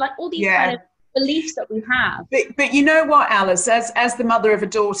all these kind of beliefs that we have. But you know what, Alice, as the mother of a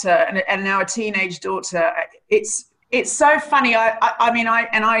daughter and now a teenage daughter, it's so funny.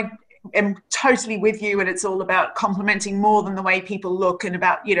 I am totally with you, and it's all about complimenting more than the way people look and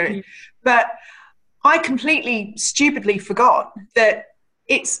about, but I completely stupidly forgot that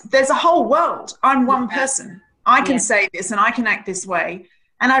there's a whole world. I'm one person. I can say this and I can act this way.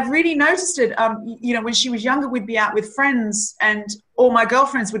 And I've really noticed it, when she was younger, we'd be out with friends, and all my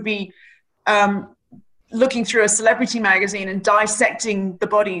girlfriends would be looking through a celebrity magazine and dissecting the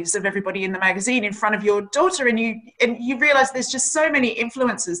bodies of everybody in the magazine in front of your daughter. And you realize there's just so many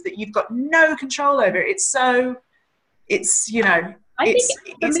influences that you've got no control over. It's unravelable.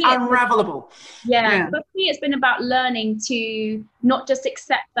 Yeah. But for me, it's been about learning to not just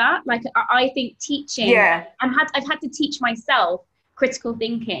accept that. Like, I think teaching, I've had to teach myself critical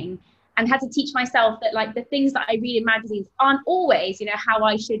thinking, and had to teach myself that, like, the things that I read in magazines aren't always, how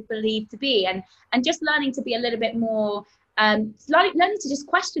I should believe to be, and just learning to be a little bit more, learning to just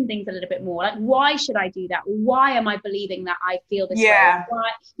question things a little bit more. Like, why should I do that? Why am I believing that I feel this way?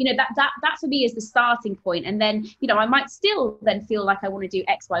 Why, that for me is the starting point. And then, I might still then feel like I want to do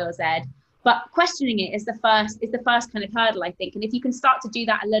X, Y, or Z, but questioning it is the first kind of hurdle, I think. And if you can start to do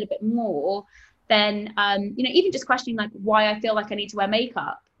that a little bit more, then, even just questioning, like, why I feel like I need to wear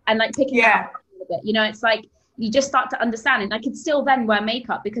makeup, and like picking it up a little bit, it's like you just start to understand, and I can still then wear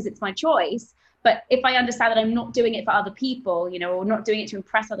makeup because it's my choice. But if I understand that I'm not doing it for other people, or not doing it to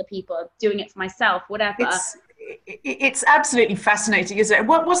impress other people, doing it for myself, whatever. It's absolutely fascinating, isn't it?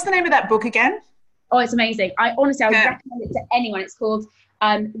 What's the name of that book again? Oh, it's amazing. I would recommend it to anyone. It's called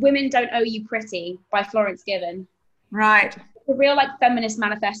Women Don't Owe You Pretty by Florence Given. Right. It's a real, like, feminist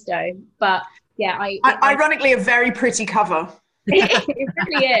manifesto. But yeah, ironically, a very pretty cover. It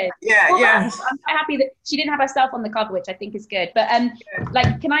really is. I'm quite happy that she didn't have herself on the cover, which I think is good. But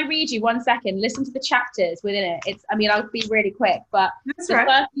like, can I read you 1 second? Listen to the chapters within it. I'll be really quick, but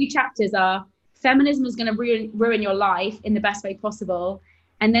first few chapters are feminism is going to ruin your life in the best way possible.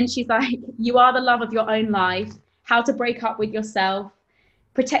 And then she's like, you are the love of your own life, how to break up with yourself,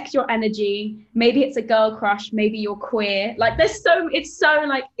 protect your energy. Maybe it's a girl crush, maybe you're queer. Like it's so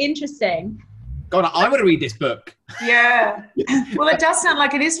like interesting. God, I want to read this book. Yeah. Well, it does sound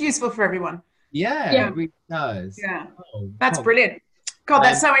like it is useful for everyone. Yeah. It really does. Yeah. That's brilliant. God,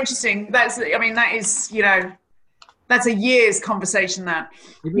 that's so interesting. That is, that's a year's conversation, that.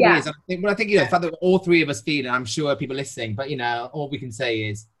 It really is. I think the fact that all three of us feel, and I'm sure people listening, but, all we can say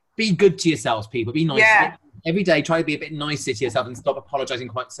is be good to yourselves, people. Be nice. Yeah. Every day, try to be a bit nicer to yourself and stop apologising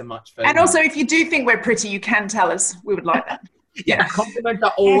quite so much. And also, if you do think we're pretty, you can tell us. We would like that. Yeah, compliments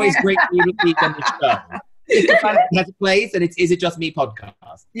are always great to repeat on the show. If the fan has a place, and it's Is It Just Me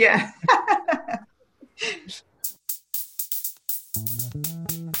podcast. Yeah.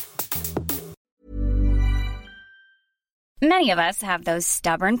 Many of us have those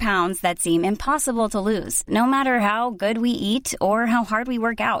stubborn pounds that seem impossible to lose, no matter how good we eat or how hard we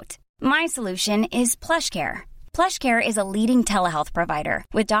work out. My solution is PlushCare. PlushCare is a leading telehealth provider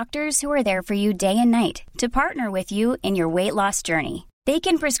with doctors who are there for you day and night to partner with you in your weight loss journey. They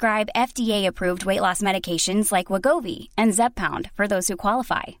can prescribe FDA-approved weight loss medications like Wegovy and Zepbound for those who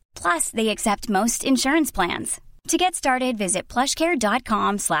qualify. Plus, they accept most insurance plans. To get started, visit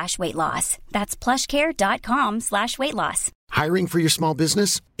plushcare.com/weightloss. That's plushcare.com/weightloss. Hiring for your small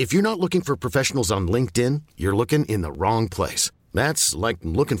business? If you're not looking for professionals on LinkedIn, you're looking in the wrong place. That's like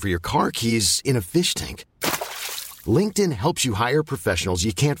looking for your car keys in a fish tank. LinkedIn helps you hire professionals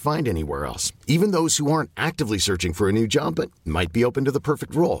you can't find anywhere else, even those who aren't actively searching for a new job but might be open to the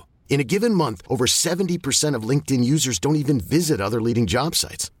perfect role. In a given month, over 70% of LinkedIn users don't even visit other leading job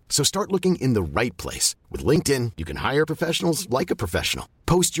sites. So start looking in the right place. With LinkedIn, you can hire professionals like a professional.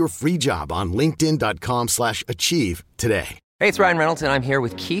 Post your free job on linkedin.com/achieve today. Hey, it's Ryan Reynolds, and I'm here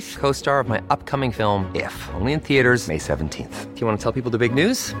with Keith, co-star of my upcoming film, If, only in theaters May 17th. Do you want to tell people the big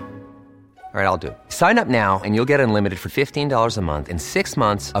news? All right, I'll do it. Sign up now and you'll get unlimited for $15 a month and 6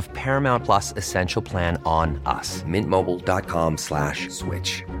 months of Paramount Plus Essential Plan on us.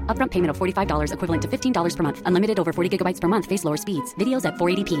 MintMobile.com/switch. Upfront payment of $45 equivalent to $15 per month. Unlimited over 40 gigabytes per month. Face lower speeds. Videos at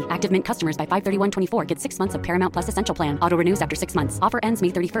 480p. Active Mint customers by 531.24 get 6 months of Paramount Plus Essential Plan. Auto renews after 6 months. Offer ends May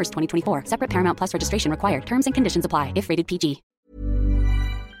 31st, 2024. Separate Paramount Plus registration required. Terms and conditions apply if rated PG.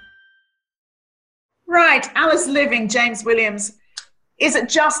 Right. Alice Living, James Williams. Is it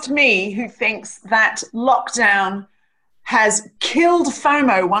just me who thinks that lockdown has killed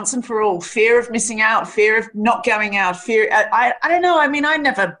FOMO once and for all? Fear of missing out, fear of not going out, fear. I don't know. I mean, I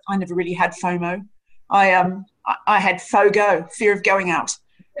never really had FOMO. I had FOGO, fear of going out.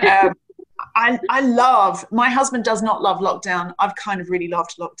 My husband does not love lockdown. I've kind of really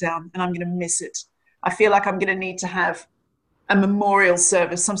loved lockdown, and I'm going to miss it. I feel like I'm going to need to have a memorial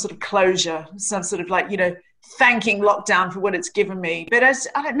service, some sort of closure, some sort of thanking lockdown for what it's given me. But I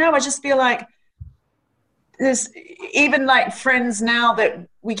don't know, I just feel like there's even friends now that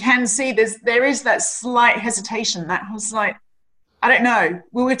we can see, there is that slight hesitation. That was I don't know.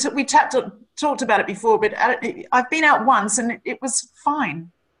 We talked about it before, but I've been out once and it was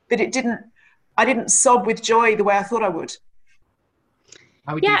fine, but I didn't sob with joy the way I thought I would.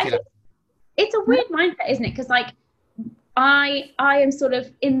 How would you feel? It's a weird mindset, isn't it? Because I am sort of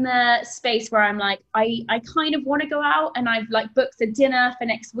in the space where I'm I kind of want to go out, and I've booked a dinner for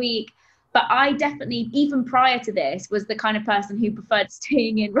next week. But I definitely, even prior to this, was the kind of person who preferred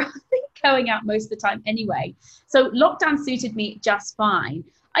staying in rather than going out most of the time anyway. So lockdown suited me just fine.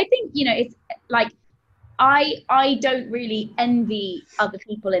 I think, it's I don't really envy other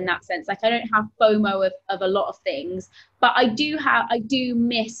people in that sense. I don't have FOMO of a lot of things, but I do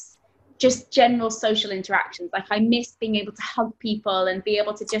miss just general social interactions. I miss being able to hug people and be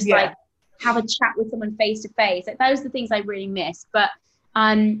able to just have a chat with someone face to face. Those are the things I really miss. But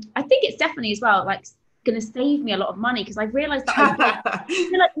I think it's definitely as well going to save me a lot of money, because I realized that I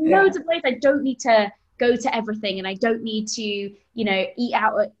feel loads of ways I don't need to go to everything, and I don't need to eat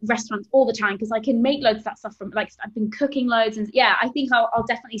out at restaurants all the time, because I can make loads of that stuff from I've been cooking loads, and I think I'll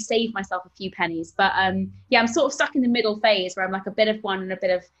definitely save myself a few pennies. But I'm sort of stuck in the middle phase where I'm a bit of one and a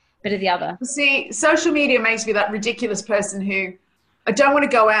bit of the other. See, social media makes me that ridiculous person who I don't want to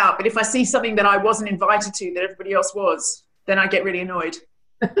go out, but if I see something that I wasn't invited to that everybody else was, then I get really annoyed.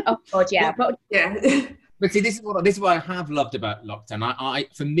 Oh God, yeah. But see, this is what I have loved about lockdown.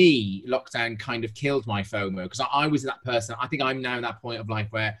 For me, lockdown kind of killed my FOMO, because I was that person. I think I'm now in that point of life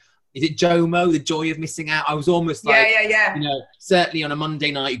where, is it JOMO, the joy of missing out? I was almost certainly on a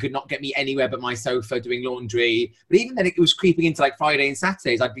Monday night, you could not get me anywhere but my sofa doing laundry. But even then, it was creeping into Friday and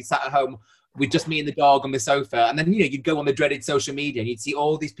Saturdays. I'd be sat at home with just me and the dog on the sofa. And then, you'd go on the dreaded social media and you'd see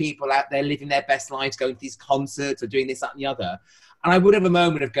all these people out there living their best lives, going to these concerts or doing this, that, and the other. And I would have a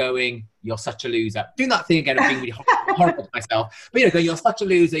moment of going, you're such a loser. Doing that thing again of being really horrible to myself. But, going, you're such a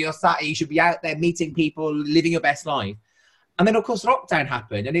loser. You're sat, you should be out there meeting people, living your best life. And then, of course, lockdown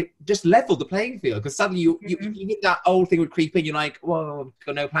happened and it just leveled the playing field because suddenly you get that old thing would creep in. You're like, whoa, I've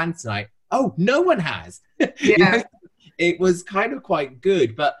got no plans tonight. Oh, no one has. Yeah. It was kind of quite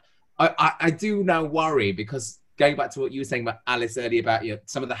good. But I do now worry because going back to what you were saying about Alice earlier about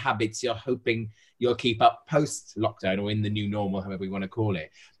some of the habits you're hoping you'll keep up post-lockdown or in the new normal, however we want to call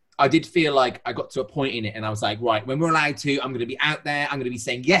it. I did feel like I got to a point in it and I was like, right, when we're allowed to, I'm going to be out there. I'm going to be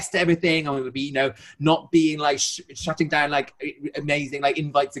saying yes to everything. I'm going to be, not being like shutting down like amazing like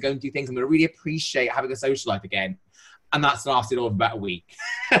invites to go and do things. I'm going to really appreciate having a social life again. And that's lasted all of about a week.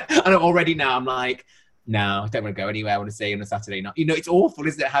 And already now I'm like, no, I don't want to go anywhere. I want to stay on a Saturday night. It's awful,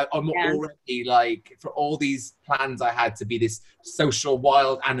 isn't it? How I'm already like, for all these plans I had to be this social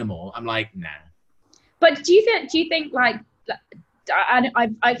wild animal, I'm like, nah. But do you think like,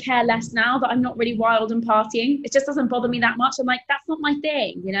 I care less now that I'm not really wild and partying? It just doesn't bother me that much. I'm like, that's not my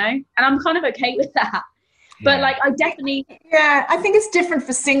thing, And I'm kind of okay with that. But like, I definitely... Yeah, I think it's different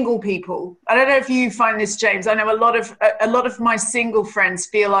for single people. I don't know if you find this, James. I know a lot of my single friends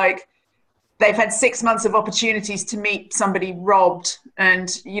feel like they've had 6 months of opportunities to meet somebody robbed. And,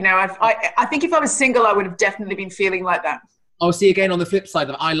 I think if I was single, I would have definitely been feeling like that. I'll see again on the flip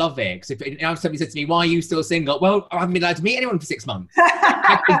side of I love it. Because if somebody said to me, why are you still single? Well, I haven't been allowed to meet anyone for 6 months.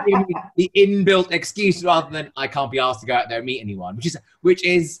 The inbuilt excuse rather than I can't be asked to go out there and meet anyone, which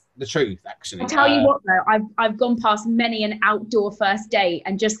is the truth, actually. I'll tell you what, though, I've gone past many an outdoor first date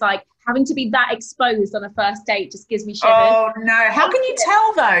and just like having to be that exposed on a first date just gives me shivers. Oh no! How can you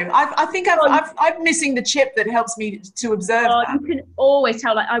tell though? I think I'm missing the chip that helps me to observe that. You can always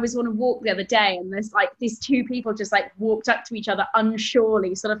tell. Like I was on a walk the other day, and there's like these two people just like walked up to each other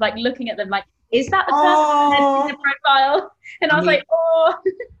unsurely, sort of like looking at them like, is that the person in the profile? And I was like, oh.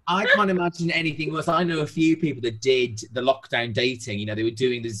 I can't imagine anything worse. I know a few people that did the lockdown dating. They were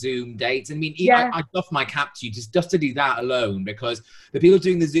doing the Zoom dates. I mean, I doff my cap to you just to do that alone because the people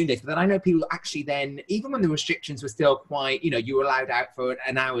doing the Zoom dates. But then I know people actually then, even when the restrictions were still quite, you were allowed out for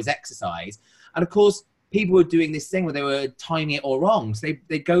an hour's exercise. And of course, people were doing this thing where they were timing it all wrong. So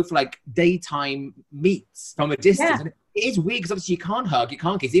they go for like daytime meets from a distance. Yeah. And it is weird because obviously you can't hug, you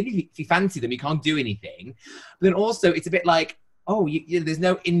can't kiss. Even if you fancy them, you can't do anything. But then also it's a bit like, there's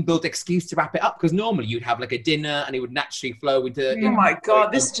no inbuilt excuse to wrap it up because normally you'd have like a dinner and it would naturally flow into. Oh my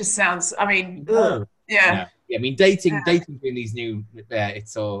God, this just sounds. I mean, yeah. I mean, dating in these new,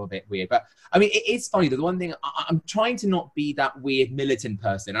 it's all a bit weird. But I mean, it is funny. The one thing I'm trying to not be that weird militant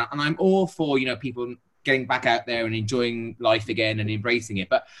person, and I'm all for people getting back out there and enjoying life again and embracing it.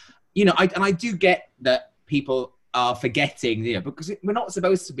 But I do get that people are forgetting, because we're not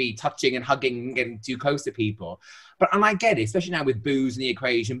supposed to be touching and hugging and getting too close to people. And I get it, especially now with booze in the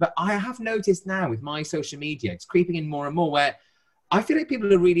equation. But I have noticed now with my social media, it's creeping in more and more where I feel like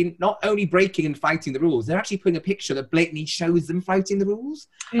people are really not only breaking and fighting the rules, they're actually putting a picture that blatantly shows them fighting the rules.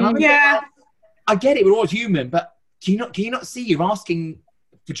 Yeah. I get it, we're all human, but can you not see you're asking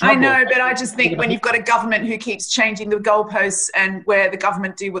for trouble? I know, but I just think when you've got a government who keeps changing the goalposts and where the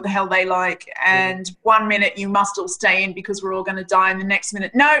government do what the hell they like, and 1 minute you must all stay in because we're all going to die, and the next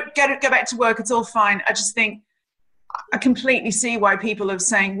minute, no, go back to work, it's all fine. I just think I completely see why people are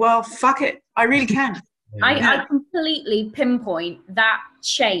saying, well, fuck it. I really can. I completely pinpoint that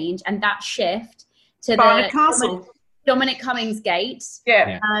change and that shift to Barnard Castle. Dominic Cummings gate.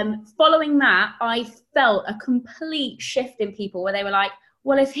 Yeah. Following that, I felt a complete shift in people where they were like,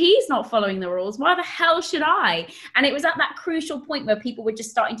 well, if he's not following the rules, why the hell should I? And it was at that crucial point where people were just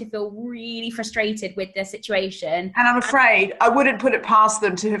starting to feel really frustrated with their situation. And I'm afraid I wouldn't put it past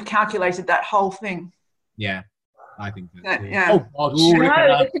them to have calculated that whole thing. Yeah. I think that's yeah. Oh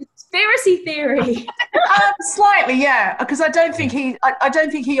God! Conspiracy theory. Slightly, yeah, because I don't think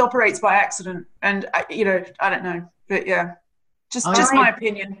he operates by accident, and I don't know, but yeah, just my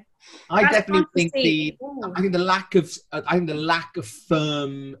opinion. I definitely think the lack of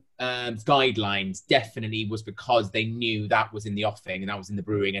firm guidelines definitely was because they knew that was in the offing and that was in the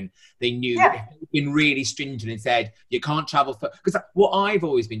brewing, and they knew if they'd been really stringent and said you can't travel because what I've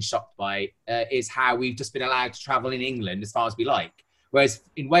always been shocked by is how we've just been allowed to travel in England as far as we like. Whereas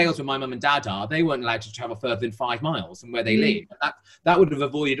in Wales, where my mum and dad are, they weren't allowed to travel further than 5 miles from where they live. That would have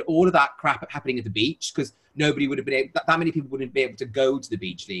avoided all of that crap happening at the beach because nobody would have been able, that many people wouldn't be able to go to the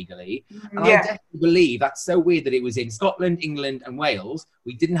beach legally. And I definitely believe that's so weird that it was in Scotland, England and Wales.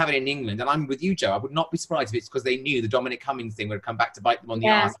 We didn't have it in England. And I'm with you, Joe. I would not be surprised if it's because they knew the Dominic Cummings thing would have come back to bite them on the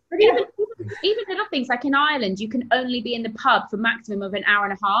arse. But even even little things like in Ireland, you can only be in the pub for maximum of an hour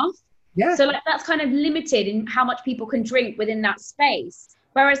and a half. Yeah. So like that's kind of limited in how much people can drink within that space.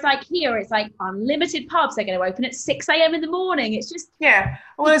 Whereas like here, it's like unlimited pubs. They're going to open at 6 a.m. in the morning. It's just... Yeah.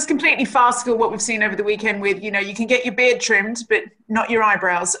 Well, it's completely farcical what we've seen over the weekend with, you can get your beard trimmed, but not your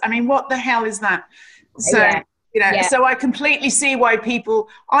eyebrows. I mean, what the hell is that? So, so I completely see why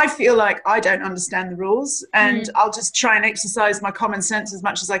I feel like I don't understand the rules, and I'll just try and exercise my common sense as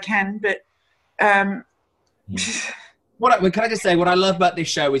much as I can. But can I just say, what I love about this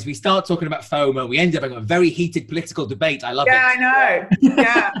show is we start talking about FOMO. We end up having a very heated political debate. I love it. Yeah, I know.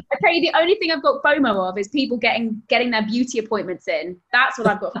 Yeah. I tell you, the only thing I've got FOMO of is people getting their beauty appointments in. That's what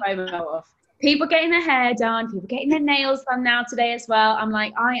I've got FOMO of. People getting their hair done, people getting their nails done now today as well. I'm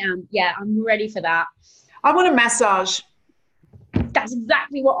like, I'm ready for that. I want a massage. That's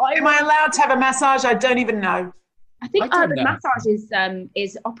exactly what I want. Am I allowed to have a massage? I don't even know. I think Urban Massage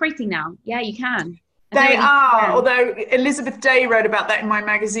is operating now. Yeah, you can. They are, although Elizabeth Day wrote about that in my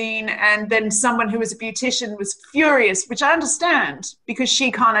magazine, and then someone who was a beautician was furious, which I understand, because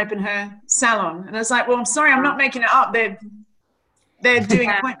she can't open her salon. And I was like, well, I'm sorry, I'm not making it up. They're doing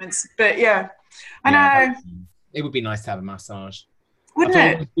appointments. But I know. It would be nice to have a massage. Wouldn't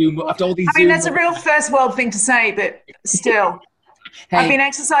it? After all these that's a real first world thing to say, but still. I've been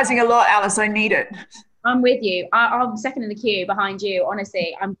exercising a lot, Alice. I need it. I'm with you. I'm second in the queue behind you.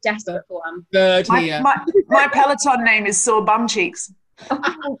 Honestly, I'm desperate for one. Third here. My Peloton name is Sore Bum Cheeks.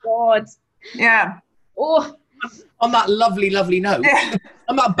 Oh, God. Yeah. Oh. On that lovely, lovely note. Yeah.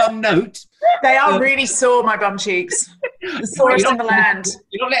 On that bum note. They are really sore, my bum cheeks. The sorest in the land.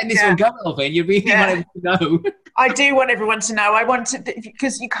 You're not letting this one go, Elvin. You really want everyone to know. I do want everyone to know. I want to,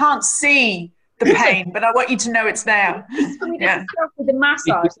 because you can't see the pain, but I want you to know it's there. With the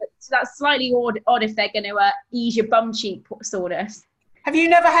massage, that's slightly odd if they're going to ease your bum cheek soreness. Have you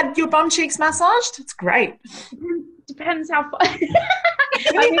never had your bum cheeks massaged? It's great. Depends how far. I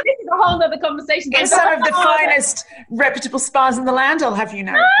mean, this is a whole other conversation. In some of the finest reputable spas in the land, I'll have you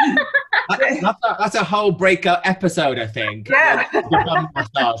know. That's a whole breakup episode, I think. Yeah.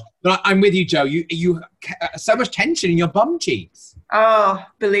 But I'm with you, Joe. You so much tension in your bum cheeks. Oh,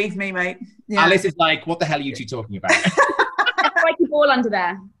 believe me, mate. Yeah. Alice is like, what the hell are you two talking about? Like a ball under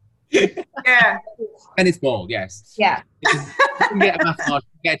there. Yeah. Tennis ball, yes. Yeah. You can get a massage,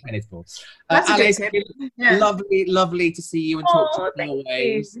 get a tennis ball. Alice, lovely to see you and talk to you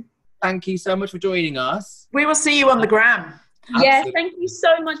always. Thank you so much for joining us. We will see you on the gram. Yes, thank you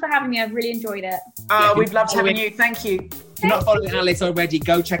so much for having me. I've really enjoyed it. Oh, we've loved having you. Thank you. If you're not following Alice already,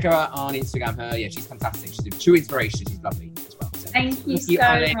 go check her out on Instagram. She's fantastic. She's a true inspiration. She's lovely as well. So, thank you so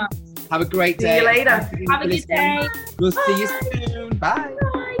much. Have a great day. See you later. Have a good day. We'll see you soon. Bye.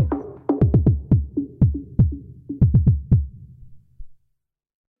 Bye.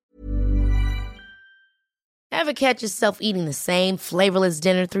 Ever catch yourself eating the same flavorless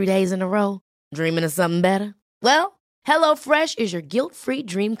dinner 3 days in a row? Dreaming of something better? Well, HelloFresh is your guilt-free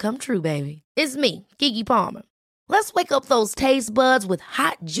dream come true, baby. It's me, Keke Palmer. Let's wake up those taste buds with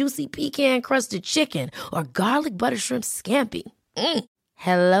hot, juicy pecan-crusted chicken or garlic butter shrimp scampi.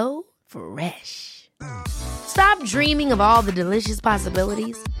 Hello Fresh. Stop dreaming of all the delicious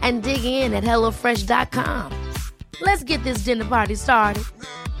possibilities and dig in at HelloFresh.com. Let's get this dinner party started.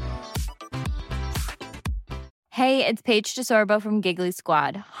 Hey, it's Paige DeSorbo from Giggly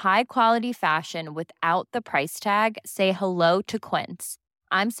Squad. High quality fashion without the price tag. Say hello to Quince.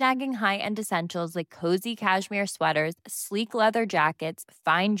 I'm snagging high-end essentials like cozy cashmere sweaters, sleek leather jackets,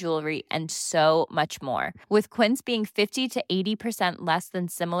 fine jewelry, and so much more. With Quince being 50 to 80% less than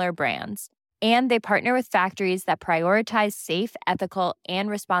similar brands. And they partner with factories that prioritize safe, ethical, and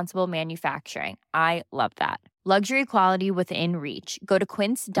responsible manufacturing. I love that. Luxury quality within reach. Go to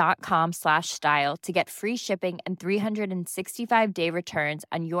quince.com/style to get free shipping and 365-day returns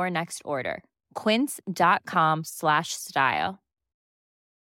on your next order. Quince.com/style.